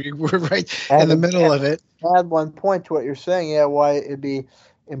 because you were right in the middle of it. Add one point to what you're saying, why it'd be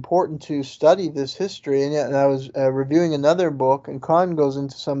important to study this history. And I was reviewing another book, and Khan goes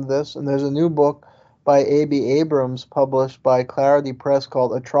into some of this, and there's a new book by A.B. Abrams, published by Clarity Press,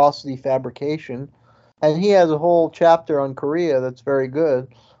 called Atrocity Fabrication. And he has a whole chapter on Korea that's very good.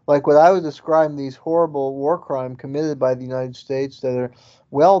 Like what I was describing, these horrible war crimes committed by the United States that are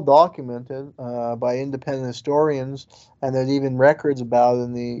well documented by independent historians, and there's even records about it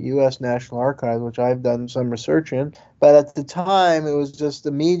in the U.S. National Archives, which I've done some research in. But at the time, it was just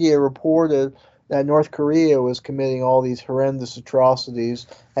the media reported that North Korea was committing all these horrendous atrocities,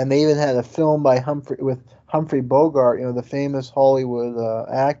 and they even had a film by Humphrey Bogart, the famous Hollywood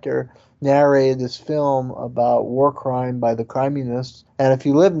actor, narrated this film about war crime by the communists. And if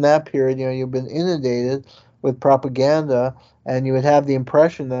you lived in that period, you've been inundated with propaganda, and you would have the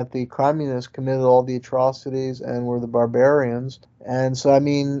impression that the communists committed all the atrocities and were the barbarians. And so, I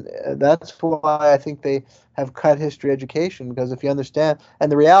mean, that's why I think they have cut history education, because if you understand,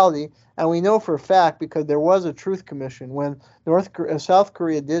 and the reality, and we know for a fact because there was a truth commission when South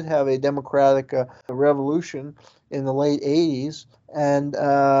Korea did have a democratic revolution in the late 80s, and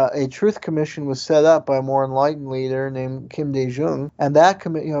a truth commission was set up by a more enlightened leader named Kim Dae-jung, and that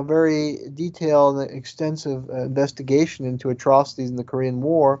very detailed and extensive investigation into atrocities in the Korean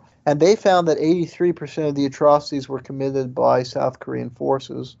War, and they found that 83% of the atrocities were committed by South Korean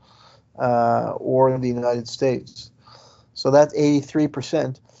forces or the United States. So that's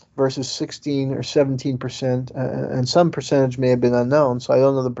 83% versus 16 or 17%, and some percentage may have been unknown, so I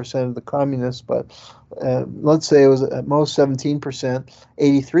don't know the percent of the communists, but let's say it was at most 17%,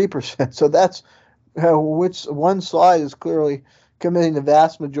 83%. So that's which one side is clearly committing the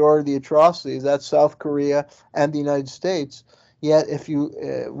vast majority of the atrocities. That's South Korea and the United States. Yet if you,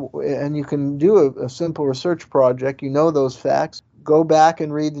 and you can do a simple research project, those facts, go back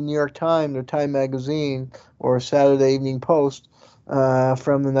and read the New York Times or Time Magazine or Saturday Evening Post,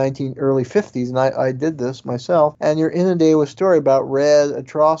 from the early 50s, and I did this myself, and you're inundated with story about red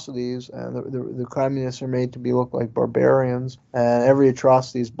atrocities, and the communists are made to look like barbarians, and every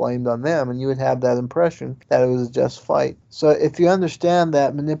atrocity is blamed on them, and you would have that impression that it was a just fight. So if you understand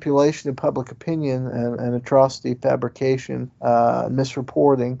that manipulation of public opinion and atrocity fabrication,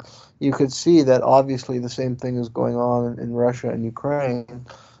 misreporting, you could see that obviously the same thing is going on in Russia and Ukraine.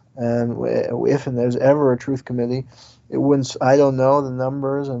 And if and there's ever a truth committee, it wouldn't. I don't know the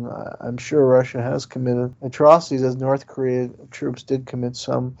numbers, and I'm sure Russia has committed atrocities, as North Korean troops did commit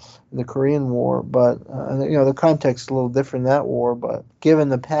some in the Korean War. But the context is a little different in that war. But given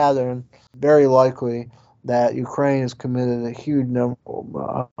the pattern, very likely that Ukraine has committed a huge number,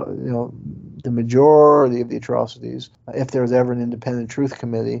 the majority of the atrocities, if there was ever an independent truth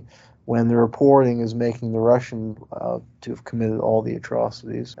committee, when the reporting is making the Russian to have committed all the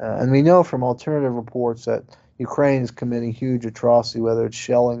atrocities. And we know from alternative reports that Ukraine is committing huge atrocity, whether it's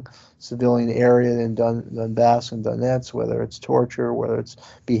shelling civilian area in Donbass and Donetsk, whether it's torture, whether it's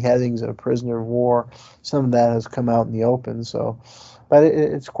beheadings of a prisoner of war. Some of that has come out in the open. So, but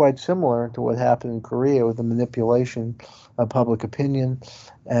it's quite similar to what happened in Korea with the manipulation of public opinion.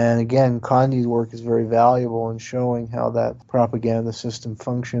 And again, Condi's work is very valuable in showing how that propaganda system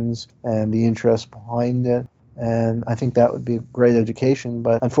functions and the interest behind it. And I think that would be a great education.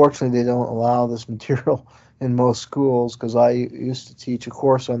 But unfortunately, they don't allow this material in most schools, because I used to teach a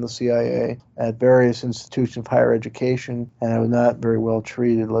course on the CIA at various institutions of higher education, and I was not very well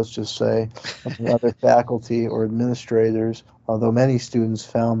treated, let's just say, by other faculty or administrators, although many students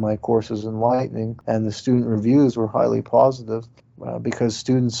found my courses enlightening, and the student reviews were highly positive. Because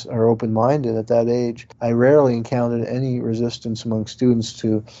students are open-minded at that age. I rarely encountered any resistance among students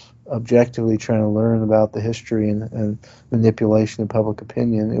to objectively trying to learn about the history and manipulation of public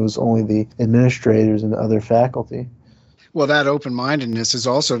opinion. It was only the administrators and other faculty. Well, that open-mindedness is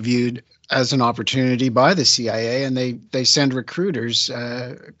also viewed as an opportunity by the CIA, and they send recruiters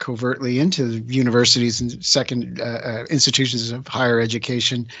covertly into universities and second institutions of higher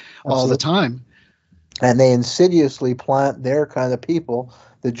education all the time. And they insidiously plant their kind of people,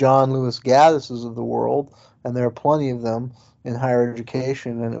 the John Lewis Gaddises of the world, and there are plenty of them in higher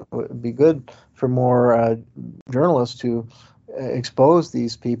education, and it would be good for more journalists to expose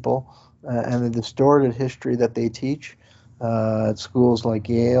these people and the distorted history that they teach at schools like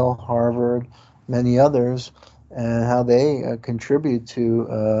Yale, Harvard, many others, and how they contribute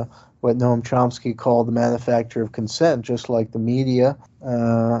to what Noam Chomsky called the manufacture of consent, just like the media.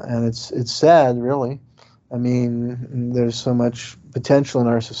 And it's sad, really. I mean, there's so much potential in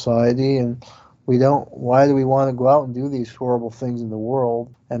our society, and why do we want to go out and do these horrible things in the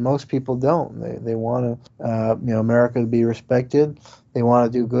world? And most people don't. They want to, America to be respected. They want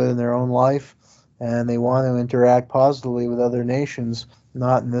to do good in their own life, and they want to interact positively with other nations,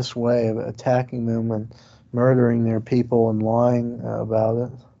 not in this way of attacking them and murdering their people and lying about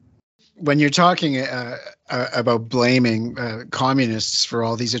it. When you're talking about blaming communists for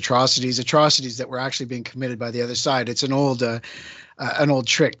all these atrocities that were actually being committed by the other side, it's an old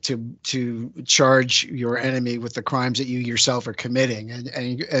trick to charge your enemy with the crimes that you yourself are committing,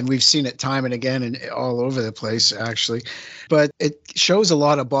 and we've seen it time and again and all over the place actually. But it shows a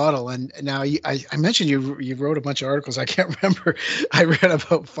lot of bottle. And now I mentioned you wrote a bunch of articles. I can't remember. I read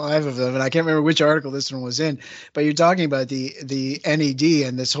about 5 of them, and I can't remember which article this one was in. But you're talking about the NED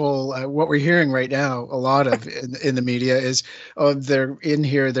and this whole what we're hearing right now. A lot of in the media is, oh, they're in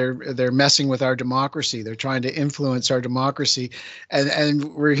here. They're messing with our democracy. They're trying to influence our democracy. And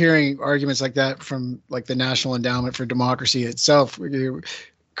we're hearing arguments like that from like the National Endowment for Democracy itself,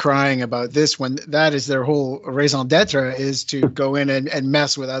 crying about this when that is their whole raison d'etre, is to go in and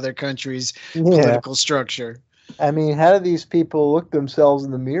mess with other countries' Yeah. political structure. I mean, how do these people look themselves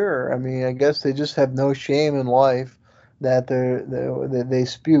in the mirror? I mean, I guess they just have no shame in life, that they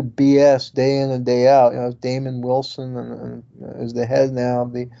spew BS day in and day out. You know, Damon Wilson and is the head now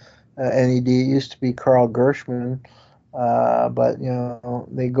of the NED. It used to be Carl Gershman, but you know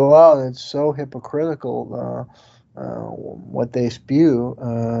they go out and it's so hypocritical what they spew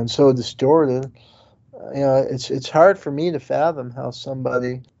and so distorted. You know, it's hard for me to fathom how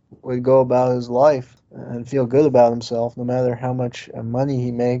somebody would go about his life and feel good about himself, no matter how much money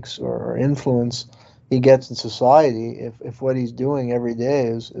he makes or influence he gets in society. If what he's doing every day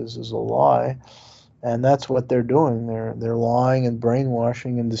is a lie, and that's what they're doing. They're lying and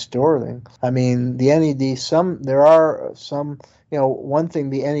brainwashing and distorting. I mean, the NED. There are some. You know, one thing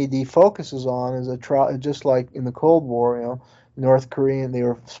the NED focuses on is just like in the Cold War. You know, North Korean. They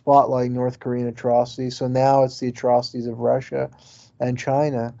were spotlighting North Korean atrocities. So now it's the atrocities of Russia and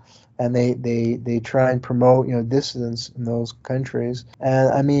China. And they try and promote, you know, dissidents in those countries. And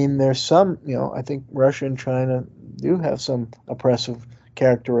I mean, there's some, you know, I think Russia and China do have some oppressive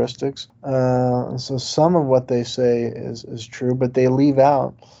characteristics. So some of what they say is true, but they leave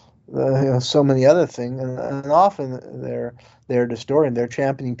out so many other things, and often they're distorting. They're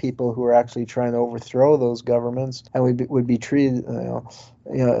championing people who are actually trying to overthrow those governments, and would be treated.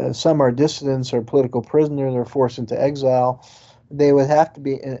 Some are dissidents or political prisoners or forced into exile. They would have to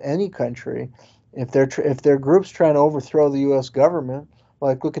be in any country if they're groups trying to overthrow the U.S. government.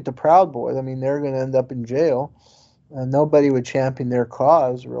 Like look at the Proud Boys. I mean, they're going to end up in jail. Nobody would champion their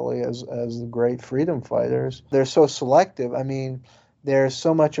cause really as the great freedom fighters. They're so selective. I mean, there's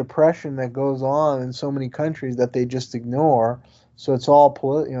so much oppression that goes on in so many countries that they just ignore. So it's all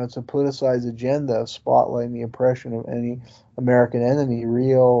it's a politicized agenda of spotlighting the oppression of any American enemy,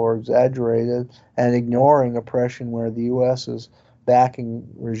 real or exaggerated, and ignoring oppression where the U.S. is backing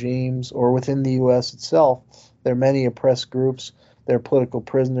regimes, or within the U.S. itself. There are many oppressed groups. There are political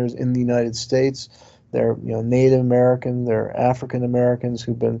prisoners in the United States. They're Native American, they're African Americans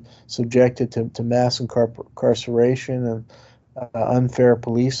who've been subjected to mass incarceration and unfair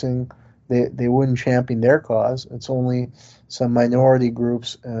policing. They wouldn't champion their cause. It's only some minority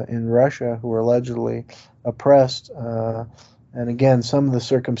groups in Russia who are allegedly oppressed. And again, some of the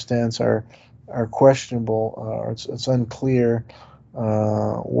circumstances are questionable. It's unclear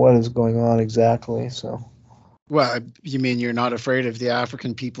what is going on exactly. So. Well, you mean you're not afraid of the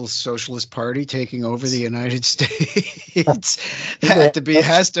African People's Socialist Party taking over the United States at the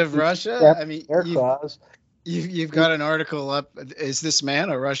behest of Russia? I mean, you've got an article up. Is this man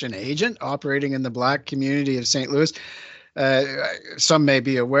a Russian agent operating in the black community of St. Louis? Some may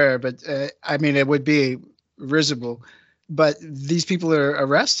be aware, but I mean, it would be risible. But these people are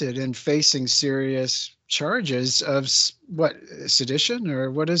arrested and facing serious charges of what, sedition,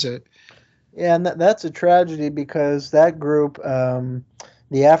 or what is it? Yeah, and that's a tragedy because that group,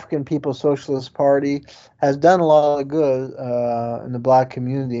 the African People's Socialist Party, has done a lot of good in the black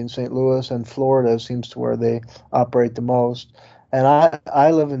community in St. Louis, and Florida seems to where they operate the most. And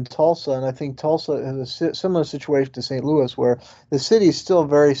I live in Tulsa, and I think Tulsa is a similar situation to St. Louis, where the city is still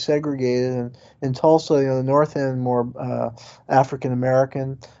very segregated. And in Tulsa, the north end more African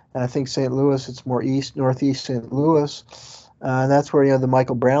American, and I think St. Louis it's more northeast St. Louis. And that's where the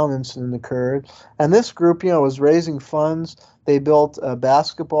Michael Brown incident occurred. And this group, was raising funds. They built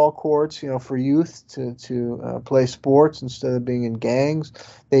basketball courts, for youth to play sports instead of being in gangs.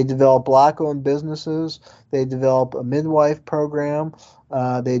 They developed black-owned businesses. They developed a midwife program.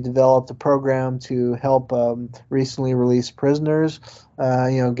 They developed a program to help recently released prisoners,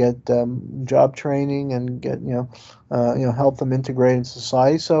 get job training and get help them integrate in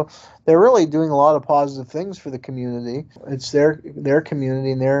society. So they're really doing a lot of positive things for the community. It's their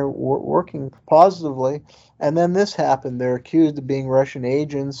community, and they're working positively. And then this happened. They're accused of being Russian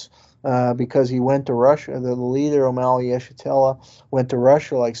agents. because he went to Russia. The leader, Omali Yeshitela, went to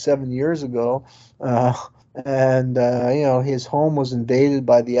Russia like 7 years ago. And his home was invaded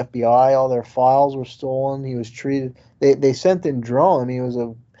by the FBI. All their files were stolen. He was treated. They sent in drones. I mean, it was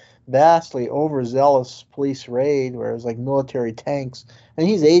a vastly overzealous police raid where it was like military tanks. And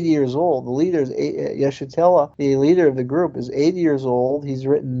he's 80 years old. The leader is Yeshitela, the leader of the group, is 80 years old. He's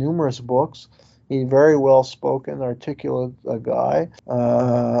written numerous books. He's a very well-spoken, articulate guy.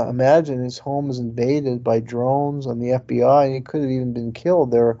 Imagine his home is invaded by drones and the FBI, and he could have even been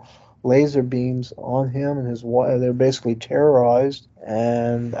killed. There were laser beams on him, and his wife. They're basically terrorized.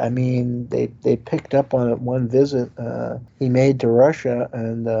 And I mean, they picked up on it one visit he made to Russia,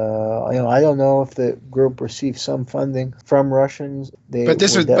 and I don't know if the group received some funding from Russians. But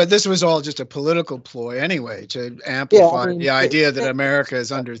this was all just a political ploy anyway, to amplify the idea that America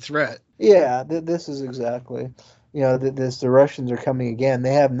is under threat. Yeah, this is exactly, the Russians are coming again.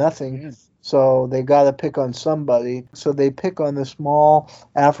 They have nothing. So they got to pick on somebody. So they pick on the small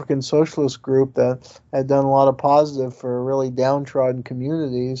African socialist group that had done a lot of positive for really downtrodden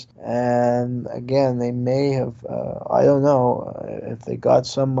communities. And again, they may have, I don't know, if they got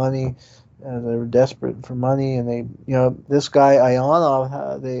some money, they were desperate for money. And they, this guy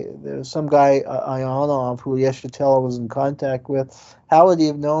Ionov, there's some guy Ionov who Yeshitela was in contact with. How would he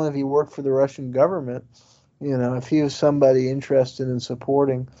have known if he worked for the Russian government? If he was somebody interested in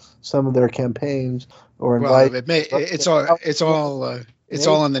supporting some of their campaigns or invite. Well, it's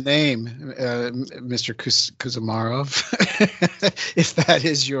all in the name, Mr. Kuzmarov, if that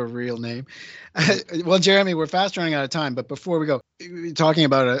is your real name. Well, Jeremy, we're fast running out of time, but before we go, talking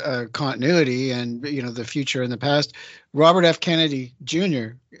about a continuity and the future and the past, Robert F. Kennedy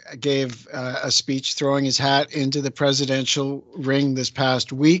Jr. gave a speech throwing his hat into the presidential ring this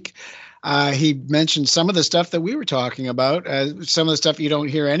past week. He mentioned some of the stuff that we were talking about, some of the stuff you don't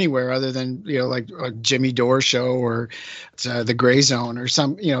hear anywhere other than, like a Jimmy Dore show or the Gray Zone or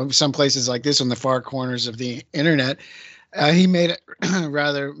some places like this on the far corners of the internet. He made it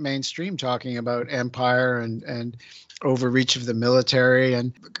rather mainstream, talking about empire and overreach of the military.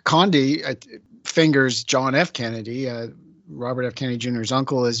 And Condi fingers John F. Kennedy, Robert F. Kennedy Jr.'s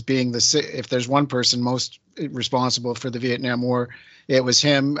uncle, as being if there's one person most responsible for the Vietnam War, it was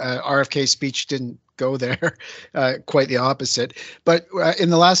him. RFK's speech didn't go there, quite the opposite. But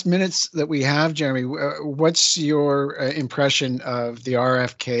in the last minutes that we have, Jeremy, what's your impression of the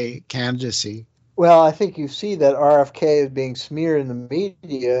RFK candidacy? Well, I think you see that RFK is being smeared in the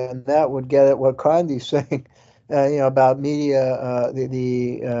media, and that would get at what Condi's saying, about media,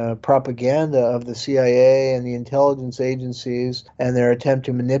 the propaganda of the CIA and the intelligence agencies and their attempt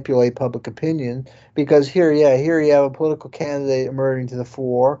to manipulate public opinion. Because here you have a political candidate emerging to the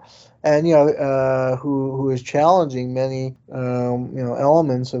fore, and who is challenging many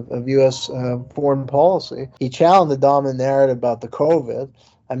elements of U.S. Foreign policy. He challenged the dominant narrative about the COVID.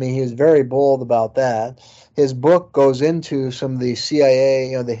 I mean, he was very bold about that. His book goes into some of the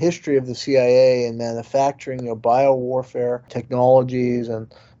CIA, the history of the CIA and manufacturing, biowarfare technologies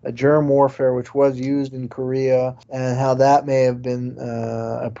and germ warfare, which was used in Korea, and how that may have been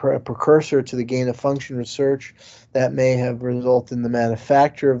a precursor to the gain-of-function research that may have resulted in the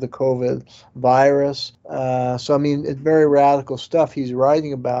manufacture of the COVID virus. So, I mean, it's very radical stuff he's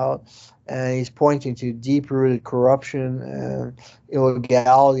writing about. And he's pointing to deep-rooted corruption and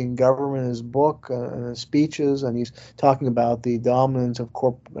illegality in government in his book and his speeches. And he's talking about the dominance of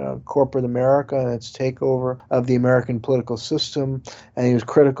corporate America and its takeover of the American political system. And he was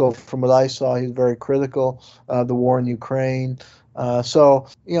critical, from what I saw, he was very critical of the war in Ukraine. So,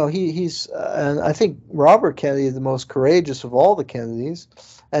 he's and I think Robert Kennedy is the most courageous of all the Kennedys.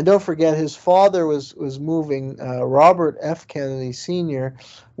 And don't forget, his father was moving, Robert F. Kennedy Sr.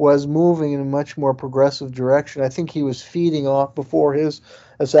 was moving in a much more progressive direction. I think he was feeding off, before his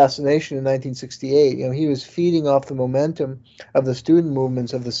assassination in 1968, he was feeding off the momentum of the student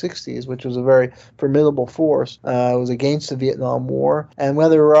movements of the 60s, which was a very formidable force. It was against the Vietnam War. And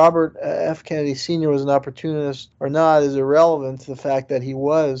whether Robert F. Kennedy Sr. was an opportunist or not is irrelevant to the fact that he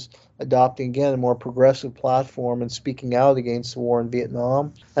was adopting, again, a more progressive platform and speaking out against the war in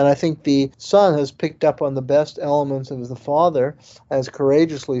Vietnam. And I think the son has picked up on the best elements of the father, has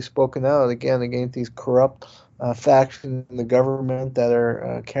courageously spoken out, again, against these corrupt factions in the government that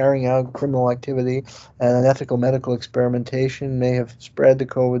are carrying out criminal activity and unethical medical experimentation may have spread the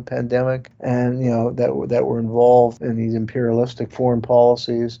COVID pandemic, and that were involved in these imperialistic foreign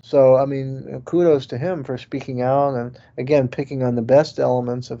policies. So I mean, kudos to him for speaking out and again picking on the best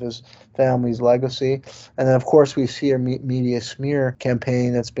elements of his family's legacy. And then of course we see a media smear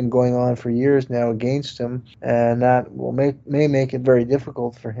campaign that's been going on for years now against him, and that may make it very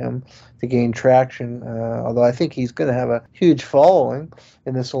difficult for him to gain traction. Although I think he's going to have a huge following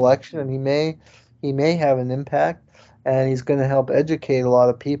in this election, and he may have an impact, and he's going to help educate a lot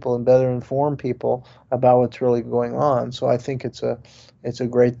of people and better inform people about what's really going on. So I think it's a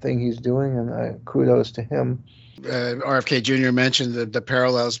great thing he's doing, and kudos to him. RFK Jr. mentioned the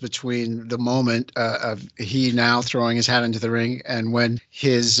parallels between the moment of he now throwing his hat into the ring and when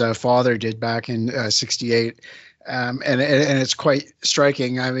his father did back in '68. And it's quite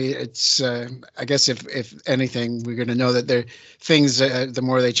striking. I mean, it's I guess if anything, we're going to know that things the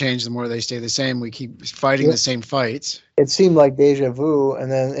more they change, the more they stay the same. We keep fighting the same fights. It seemed like deja vu.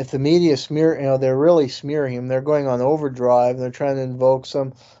 And then if the media smear, they're really smearing him. They're going on overdrive. They're trying to invoke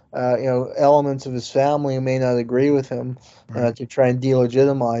some elements of his family who may not agree with him, right, to try and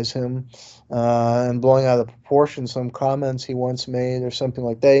delegitimize him, and blowing out of proportion some comments he once made or something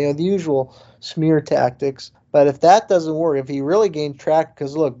like that. The usual smear tactics. But if that doesn't work, if he really gains traction,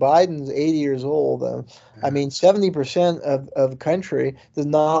 because look, Biden's 80 years old. I mean, 70% of the country does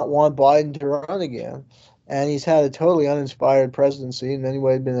not want Biden to run again. And he's had a totally uninspired presidency. In many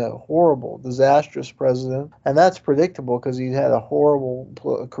ways, been a horrible, disastrous president. And that's predictable because he's had a horrible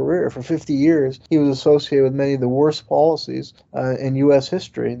career. For 50 years, he was associated with many of the worst policies in U.S.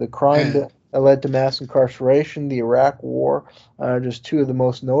 history. The crime that led to mass incarceration, the Iraq War, just two of the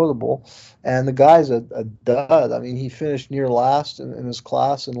most notable. And the guy's a dud. I mean, he finished near last in his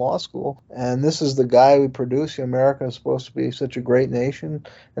class in law school. And this is the guy we produce. America is supposed to be such a great nation.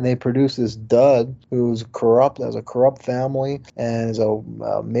 And they produce this dud who's corrupt, has a corrupt family, and is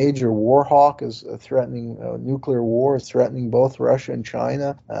a major war hawk, is threatening nuclear war, is threatening both Russia and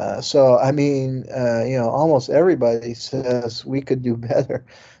China. So, I mean, almost everybody says we could do better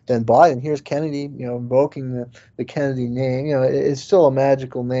than Biden. Here's Kennedy, invoking the Kennedy name. It's still a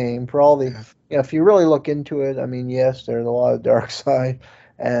magical name for all the, if you really look into it, I mean, yes, there's a lot of dark side.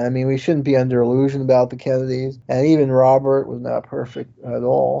 And I mean, we shouldn't be under illusion about the Kennedys. And even Robert was not perfect at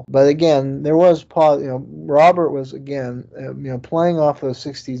all. But again, there was, Robert was, again, playing off those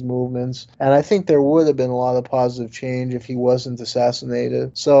 60s movements. And I think there would have been a lot of positive change if he wasn't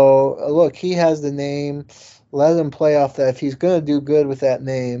assassinated. So, look, he has the name. Let him play off that. If he's going to do good with that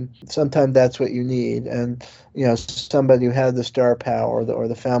name, sometimes that's what you need. And, somebody who had the star power or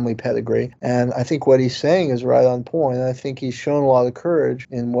the family pedigree. And I think what he's saying is right on point. I think he's shown a lot of courage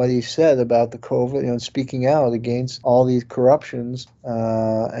in what he said about the COVID, speaking out against all these corruptions.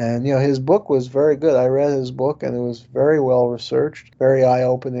 And his book was very good. I read his book, and it was very well researched, very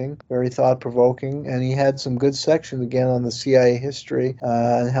eye-opening, very thought-provoking. And he had some good sections, again, on the CIA history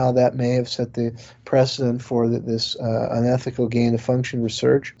and how that may have set the precedent for this unethical gain-of-function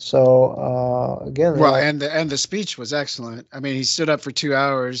research. So, again... Well, and the speech was excellent. I mean, he stood up for 2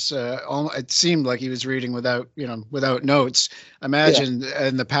 hours. It seemed like he was reading without notes. Imagine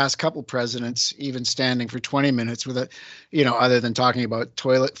in the past couple presidents, even standing for 20 minutes with other than talking about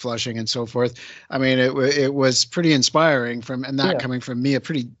toilet flushing and so forth. I mean, it was pretty inspiring coming from me, a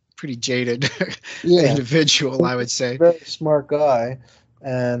pretty jaded individual, I would say. Very smart guy.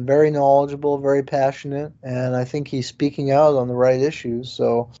 And very knowledgeable, very passionate, and I think he's speaking out on the right issues.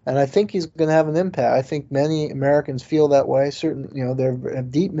 So, and I think he's going to have an impact. I think many Americans feel that way. They have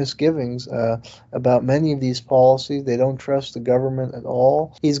deep misgivings about many of these policies. They don't trust the government at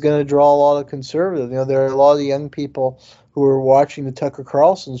all. He's going to draw a lot of conservatives. There are a lot of young people who were watching the Tucker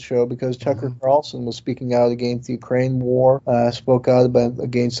Carlson show because Tucker Carlson was speaking out against the Ukraine war, spoke out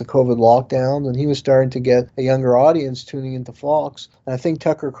against the COVID lockdowns, and he was starting to get a younger audience tuning into Fox. And I think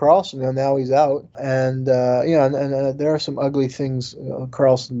Tucker Carlson, now he's out, and there are some ugly things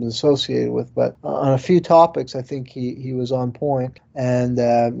Carlson was associated with, but on a few topics, I think he was on point. And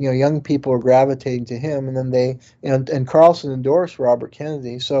young people are gravitating to him, and then and Carlson endorsed Robert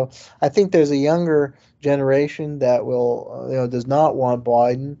Kennedy. So I think there's a younger generation that will does not want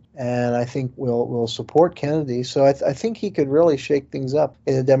Biden, and I think will support Kennedy. So I think he could really shake things up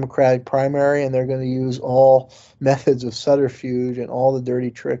in a Democratic primary, and they're going to use all methods of subterfuge and all the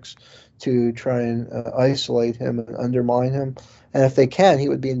dirty tricks to try and isolate him and undermine him. And if they can, he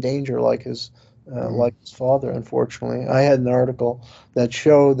would be in danger like his father, unfortunately. I had an article that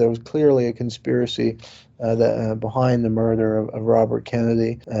showed there was clearly a conspiracy behind the murder of Robert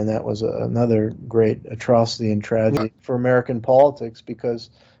Kennedy, and that was another great atrocity and tragedy for American politics, because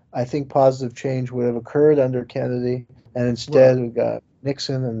I think positive change would have occurred under Kennedy, and instead we've got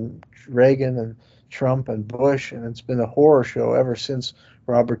Nixon and Reagan and Trump and Bush, and it's been a horror show ever since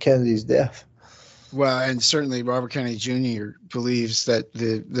Robert Kennedy's death. Well, and certainly Robert Kennedy Jr. believes that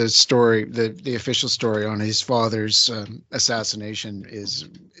the story, the official story on his father's assassination is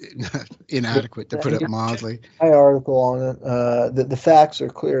inadequate, to put it mildly. My article on it, the facts are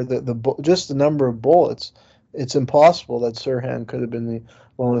clear. Just the number of bullets, it's impossible that Sirhan could have been the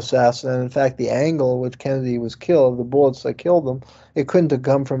lone assassin. And in fact, the angle at which Kennedy was killed, the bullets that killed him, it couldn't have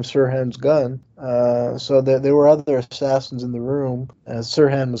come from Sirhan's gun. So there were other assassins in the room.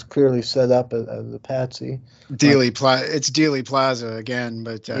 Sirhan was clearly set up as a patsy. It's Dealey Plaza again,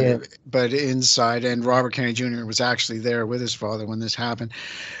 but inside. And Robert Kennedy Jr. was actually there with his father when this happened.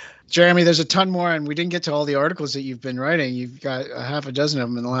 Jeremy, there's a ton more, and we didn't get to all the articles that you've been writing. You've got a half a dozen of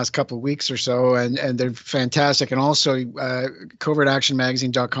them in the last couple of weeks or so, and they're fantastic. And also,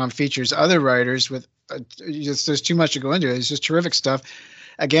 covertactionmagazine.com features other writers with there's too much to go into. It's just terrific stuff.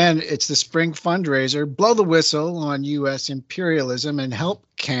 Again, it's the spring fundraiser. Blow the whistle on U.S. imperialism and help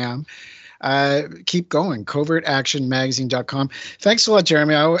Cam. Keep going. covertactionmagazine.com. Thanks a lot,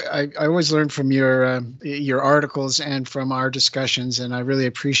 Jeremy. I always learn from your articles and from our discussions, and I really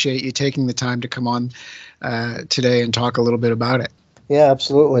appreciate you taking the time to come on today and talk a little bit about it. Yeah,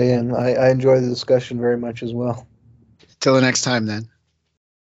 absolutely. And I enjoy the discussion very much as well. Till the next time, then.